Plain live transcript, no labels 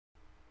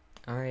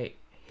Alright,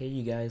 hey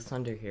you guys,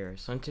 Thunder here.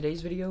 So in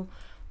today's video,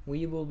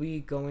 we will be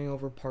going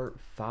over part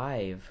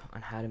 5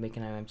 on how to make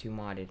an MM2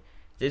 modded.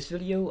 This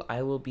video,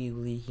 I will be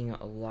leaking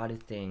a lot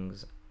of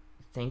things.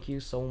 Thank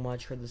you so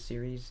much for the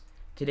series.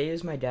 Today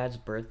is my dad's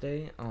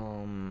birthday,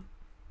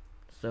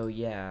 so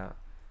yeah.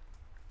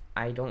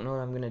 I don't know what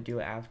I'm gonna do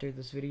after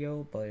this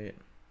video, but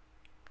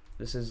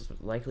this is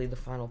likely the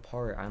final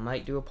part. I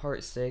might do a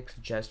part 6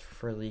 just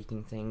for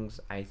leaking things.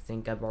 I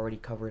think I've already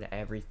covered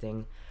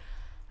everything.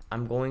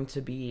 I'm going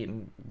to be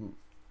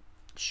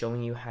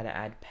showing you how to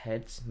add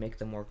pets, make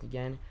them work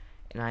again,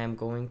 and I am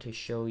going to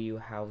show you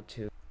how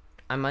to,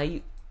 I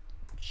might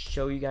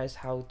show you guys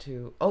how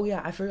to, oh yeah,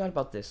 I forgot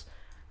about this.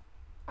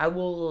 I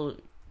will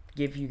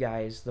give you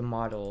guys the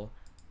model,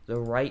 the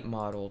right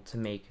model to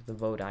make the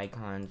vote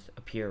icons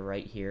appear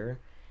right here,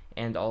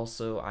 and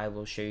also I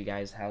will show you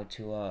guys how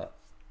to,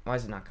 why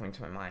is it not coming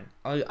to my mind?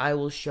 I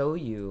will show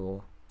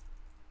you.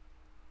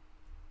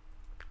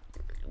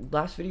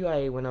 Last video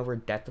I went over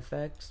death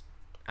effects.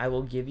 I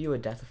will give you a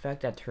death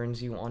effect that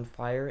turns you on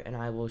fire, and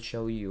I will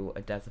show you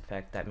a death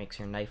effect that makes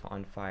your knife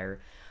on fire.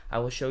 I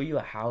will show you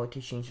how to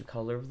change the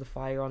color of the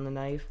fire on the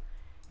knife,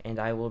 and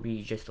I will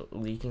be just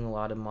leaking a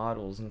lot of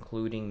models,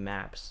 including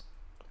maps.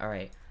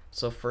 Alright,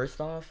 so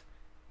first off,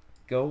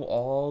 go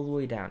all the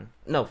way down.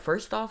 No,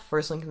 first off,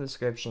 first link in the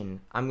description.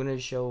 I'm gonna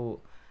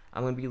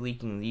be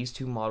leaking these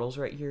two models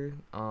right here.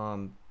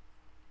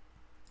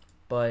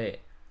 But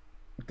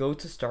go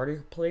to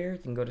starter player,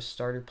 then go to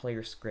starter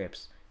player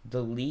scripts.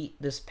 Delete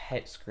this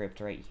pet script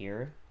right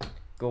here.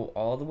 Go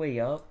all the way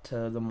up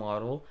to the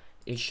model.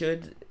 It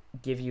should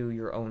give you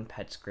your own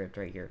pet script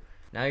right here.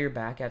 Now you're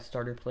back at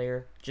starter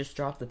player. Just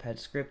drop the pet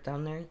script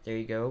down there. There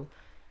you go.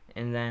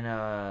 And then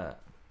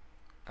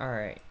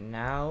alright,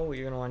 now what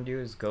you're gonna want to do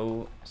is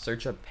go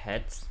search up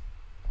pets,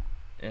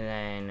 and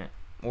then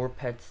more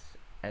pets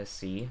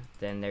SC.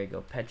 Then there you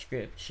go. Pet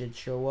script should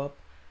show up,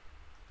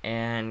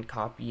 and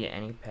copy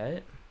any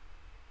pet,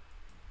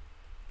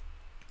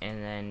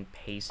 and then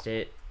paste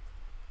it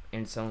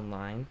in its own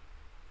line.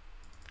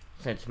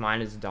 Since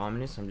mine is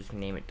Dominus, I'm just gonna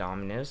name it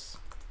Dominus,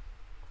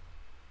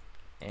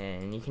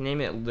 and you can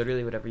name it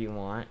literally whatever you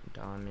want.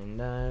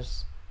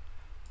 Dominus.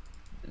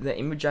 The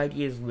image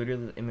ID is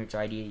literally the image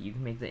ID. You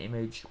can make the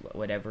image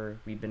whatever.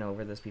 We've been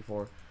over this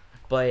before,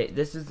 but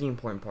this is the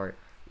important part.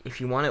 If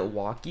you want it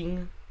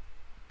walking,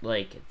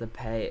 like the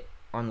pet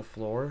on the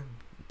floor,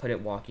 put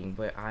it walking,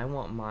 but I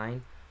want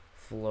mine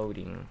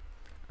floating.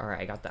 Alright,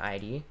 I got the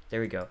ID.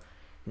 There we go.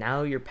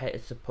 Now your pet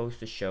is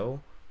supposed to show,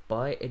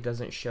 but it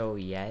doesn't show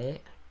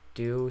yet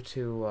due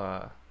to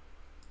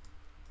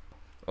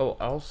oh,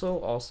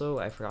 also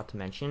I forgot to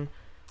mention,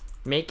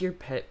 make your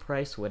pet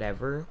price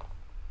whatever.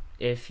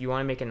 If you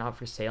want to make it not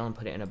for sale and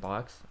put it in a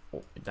box,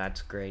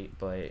 that's great,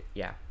 but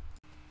yeah.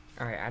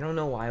 Alright, I don't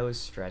know why I was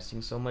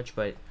stressing so much,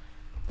 but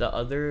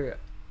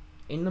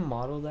in the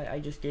model that I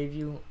just gave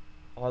you,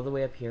 all the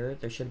way up here,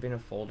 there should have been a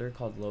folder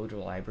called load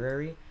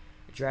library.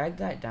 Drag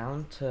that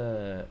down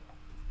to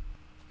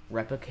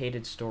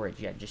replicated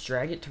storage. Yeah, just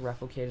drag it to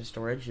replicated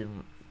storage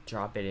and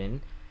drop it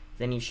in.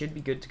 Then you should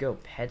be good to go.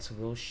 Pets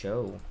will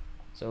show.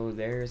 So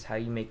there's how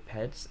you make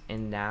pets.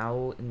 And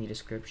now in the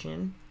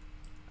description,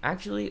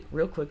 actually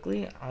real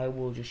quickly, I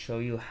will just show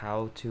you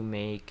how to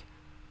make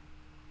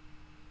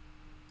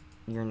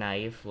your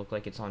knife look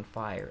like it's on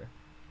fire.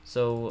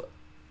 So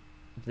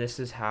this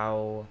is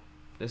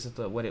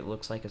what it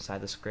looks like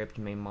inside the script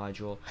main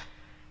module.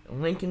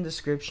 Link in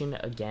description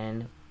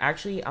again.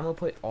 Actually, I'm gonna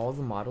put all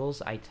the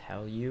models I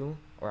tell you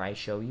or I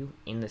show you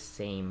in the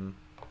same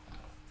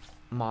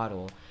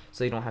model,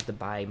 so you don't have to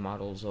buy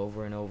models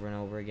over and over and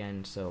over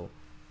again. So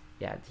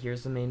yeah,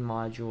 here's the main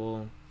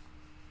module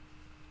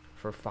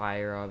for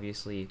fire.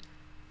 Obviously,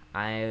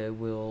 I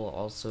will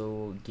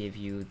also give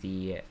you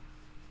the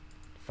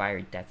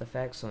fire death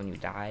effect, so when you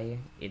die,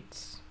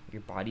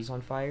 your body's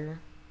on fire.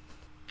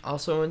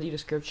 Also in the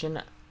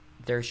description,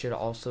 there should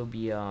also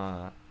be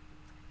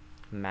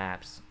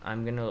maps.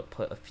 I'm gonna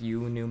put a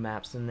few new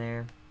maps in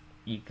there.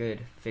 You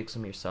could fix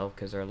them yourself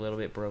because they're a little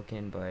bit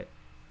broken, but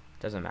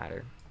doesn't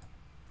matter.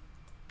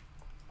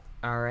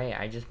 Alright,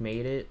 I just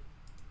made it.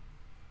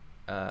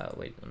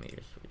 Wait, let me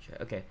just switch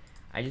it. Okay,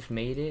 I just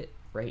made it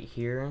right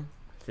here.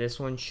 This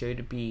one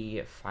should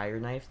be fire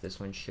knife. This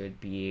one should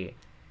be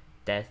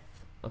death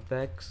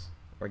effects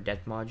or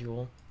death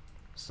module.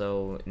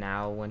 So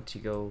now once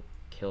you go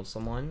kill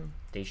someone,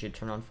 they should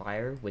turn on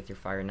fire with your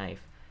fire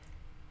knife.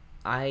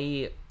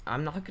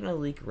 I'm not gonna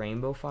leak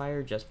rainbow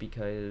fire just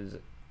because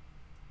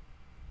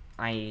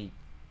I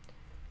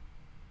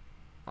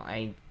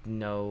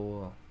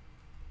know,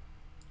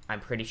 I'm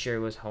pretty sure it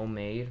was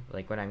homemade.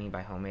 Like, what I mean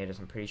by homemade is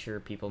I'm pretty sure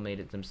people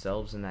made it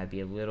themselves, and that'd be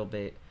a little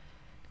bit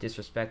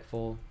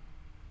disrespectful.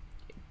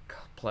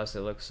 Plus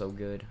it looks so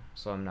good,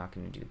 so I'm not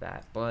gonna do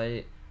that.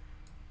 But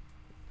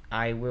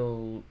I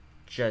will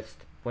just,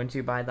 once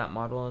you buy that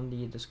model in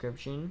the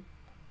description,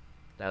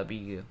 that'll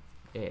be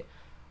it.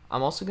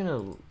 I'm also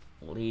gonna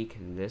leak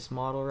this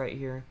model right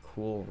here,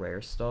 cool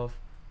rare stuff.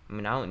 I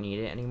mean, I don't need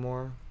it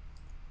anymore.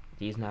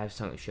 These knives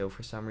don't show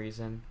for some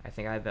reason. I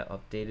think I have it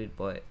updated,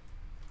 but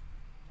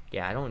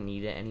yeah, I don't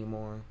need it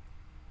anymore.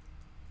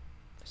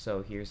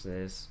 So here's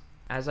this.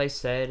 As I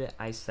said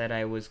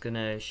I was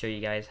gonna show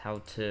you guys how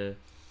to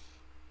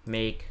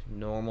make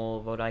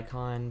normal vote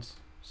icons.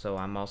 So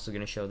I'm also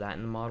gonna show that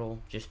in the model.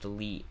 Just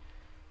delete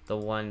the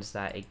ones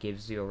that it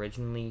gives you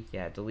originally.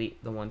 Yeah,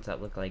 delete the ones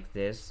that look like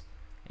this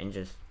and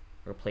just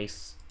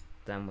replace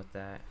them with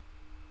that.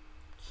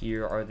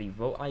 Here are the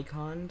vote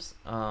icons.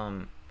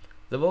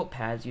 The vote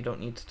pads you don't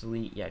need to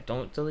delete. Yeah,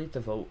 don't delete the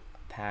vote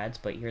pads,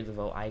 but here are the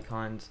vote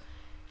icons.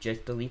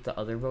 Just delete the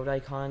other vote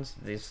icons.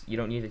 This, you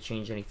don't need to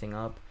change anything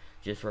up.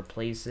 Just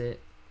replace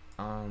it.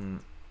 I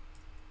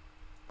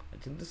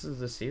think this is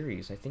the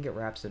series. I think it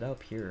wraps it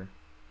up here.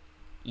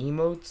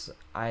 Emotes,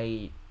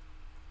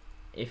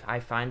 if I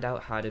find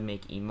out how to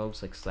make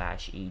emotes like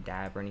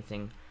 /edab or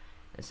anything,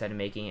 instead of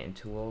making it in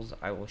tools,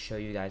 I will show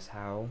you guys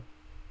how.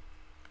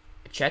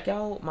 Check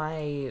out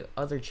my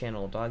other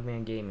channel,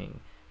 Dogman Gaming.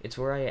 It's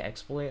where I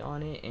exploit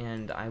on it,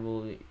 and I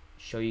will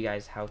show you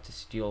guys how to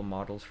steal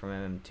models from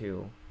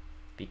MM2,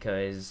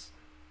 because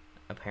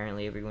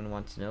apparently everyone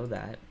wants to know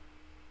that.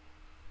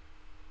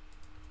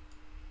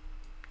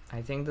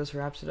 I think this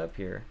wraps it up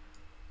here.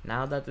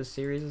 Now that the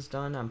series is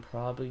done, I'm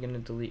probably going to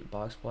delete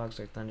box blocks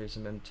or thunders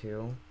in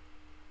MM2.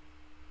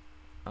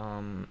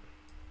 I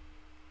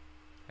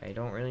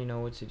don't really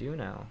know what to do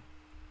now.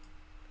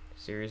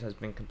 The series has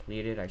been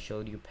completed. I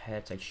showed you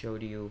pets. I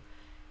showed you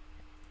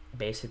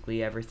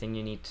basically everything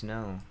you need to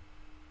know.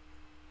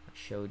 I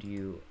showed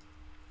you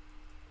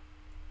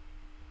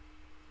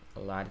a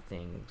lot of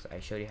things. I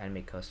showed you how to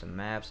make custom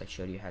maps. I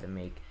showed you how to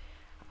make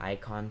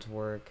icons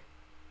work.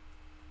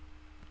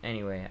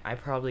 Anyway, I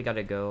probably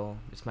gotta go.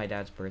 It's my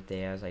dad's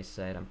birthday, as I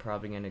said. I'm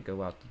probably gonna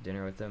go out to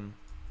dinner with him.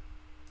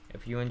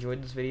 If you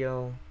enjoyed this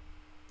video,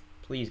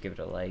 please give it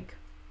a like.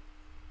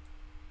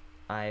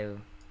 I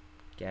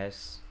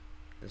guess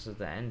this is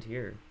the end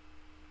here.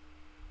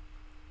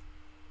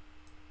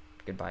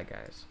 Goodbye,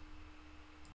 guys.